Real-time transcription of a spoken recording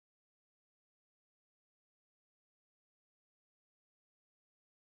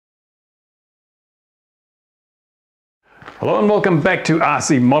Hello and welcome back to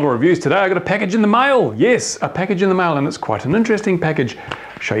RC Model Reviews. Today I got a package in the mail. Yes, a package in the mail, and it's quite an interesting package.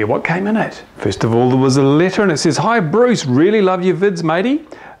 I'll show you what came in it. First of all, there was a letter and it says, "Hi Bruce, really love your vids, matey.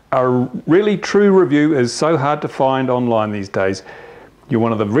 A really true review is so hard to find online these days. You're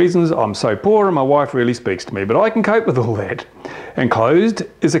one of the reasons I'm so poor and my wife really speaks to me, but I can cope with all that." Enclosed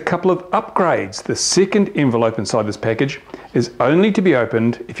is a couple of upgrades. The second envelope inside this package is only to be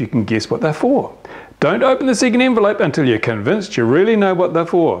opened if you can guess what they're for. Don't open the second envelope until you're convinced you really know what they're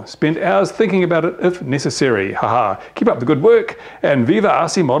for. Spend hours thinking about it if necessary. Haha. Keep up the good work. And Viva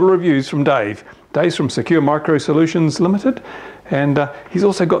RC Model Reviews from Dave. Dave's from Secure Micro Solutions Limited. And he's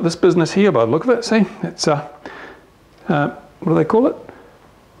also got this business here by the look of it. See, it's, what do they call it?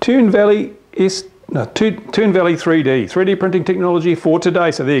 Toon Valley 3D printing technology for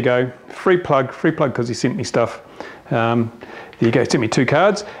today. So there you go. Free plug because he sent me stuff. There you go, he sent me 2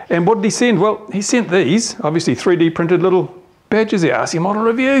 cards. And what did he send? Well, he sent these, obviously 3D printed little badges there, RC Model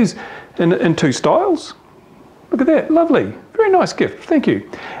Reviews, in 2 styles. Look at that, lovely. Very nice gift, thank you.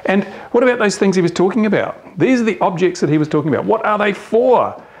 And what about those things he was talking about? These are the objects that he was talking about. What are they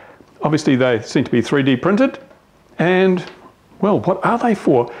for? Obviously they seem to be 3D printed. And, well, what are they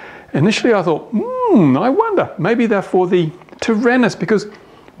for? Initially I thought, I wonder, maybe they're for the Tyrannus, because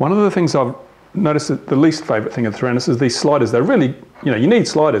one of the things I've noticed that the least favourite thing of the Tyrannus is these sliders. They're really, you need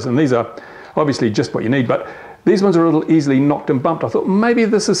sliders, and these are obviously just what you need, but these ones are a little easily knocked and bumped. I thought maybe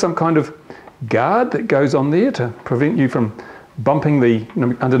this is some kind of guard that goes on there to prevent you from bumping the,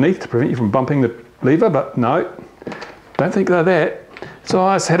 underneath, to prevent you from bumping the lever, but no, don't think they're that. So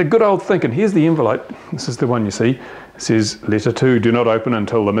I had a good old think, and here's the envelope. This is the one you see. It says, "Letter 2, do not open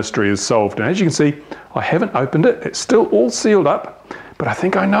until the mystery is solved." And as you can see, I haven't opened it. It's still all sealed up, but I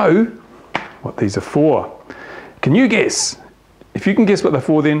think I know what these are for. Can you guess? If you can guess what they're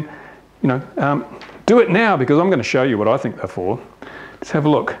for, then do it now, because I'm going to show you what I think they're for. Let's have a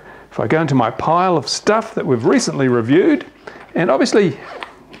look. If I go into my pile of stuff that we've recently reviewed, and obviously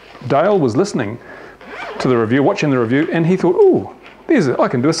Dale was listening to the review, watching the review, and he thought, "Oh, I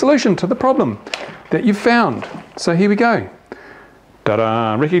can do a solution to the problem that you've found." So here we go.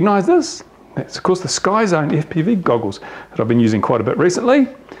 Ta-da! Recognise this? That's of course the Sky Zone FPV goggles that I've been using quite a bit recently,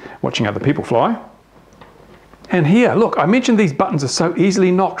 watching other people fly. And here, look, I mentioned these buttons are so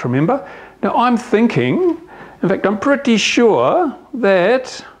easily knocked, remember? Now I'm thinking, in fact I'm pretty sure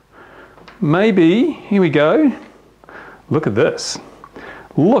that maybe, here we go, look at this.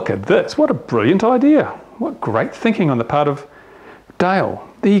 Look at this, what a brilliant idea. What great thinking on the part of Dale.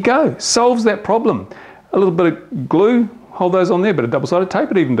 There you go, solves that problem. A little bit of glue, hold those on there, but a double-sided tape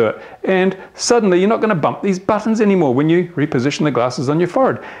would even do it. And suddenly you're not going to bump these buttons anymore when you reposition the glasses on your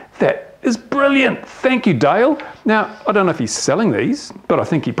forehead. That is brilliant. Thank you, Dale. Now, I don't know if he's selling these, but I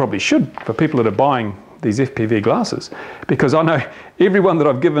think he probably should for people that are buying these FPV glasses, because I know everyone that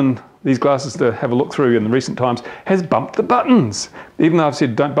I've given these glasses to have a look through in the recent times has bumped the buttons. Even though I've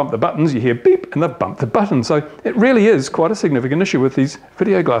said don't bump the buttons, you hear beep and they've bumped the buttons. So it really is quite a significant issue with these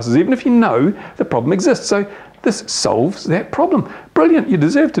video glasses, even if you know the problem exists. So this solves that problem. Brilliant, you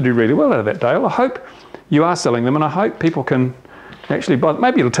deserve to do really well out of that, Dale. I hope you are selling them, and I hope people can actually buy them.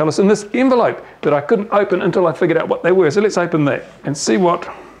 Maybe it'll tell us in this envelope that I couldn't open until I figured out what they were. So let's open that and see what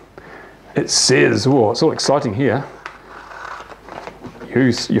it says. Oh, it's all exciting here.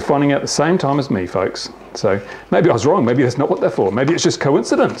 You're finding out at the same time as me, folks. So maybe I was wrong. Maybe that's not what they're for. Maybe it's just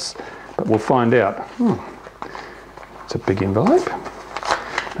coincidence. But we'll find out. It's a big envelope.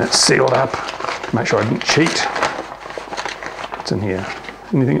 It's sealed up. Make sure I didn't cheat. What's in here?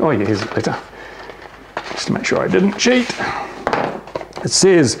 Anything? Oh yeah, here's a letter. Just to make sure I didn't cheat. It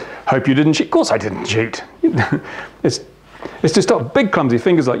says, "Hope you didn't cheat." Of course I didn't cheat. It's to stop big clumsy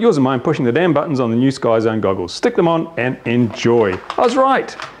fingers like yours and mine pushing the damn buttons on the new Sky Zone goggles. Stick them on and enjoy. I was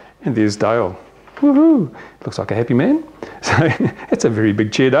right. And there's Dale. Woohoo! Looks like a happy man. So it's a very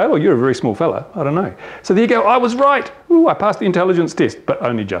big chair, Dale, or you're a very small fella. I don't know. So there you go. I was right. Ooh, I passed the intelligence test, but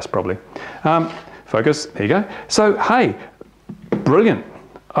only just probably. Focus. There you go. So hey, brilliant.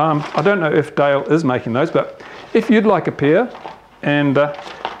 I don't know if Dale is making those, but if you'd like a pair, and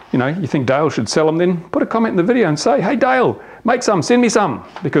you think Dale should sell them, then put a comment in the video and say, "Hey Dale, make some, send me some,"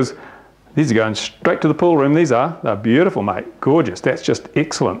 because these are going straight to the pool room. They're beautiful, mate. Gorgeous. That's just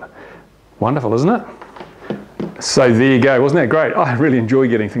excellent. Wonderful, isn't it? So there you go. Wasn't that great? I really enjoy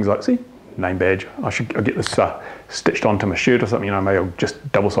getting things like, see, name badge. I'll get this stitched onto my shirt or something, maybe I'll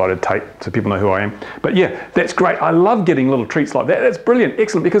just double-sided tape so people know who I am. But yeah, that's great. I love getting little treats like that. That's brilliant,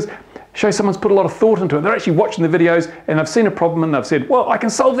 excellent, because shows someone's put a lot of thought into it. They're actually watching the videos and they've seen a problem and they've said, well, I can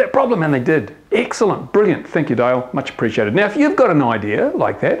solve that problem, and they did. Excellent, brilliant. Thank you, Dale, much appreciated. Now, if you've got an idea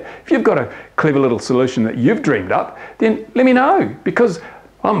like that, if you've got a clever little solution that you've dreamed up, then let me know, because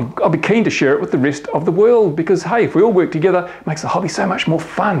I'll be keen to share it with the rest of the world, because hey, if we all work together, it makes the hobby so much more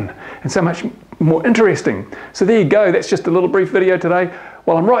fun and so much more interesting. So there you go, that's just a little brief video today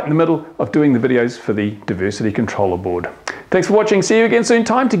while I'm right in the middle of doing the videos for the Diversity Controller Board. Thanks for watching, see you again soon.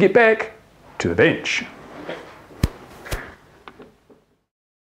 Time to get back to the bench.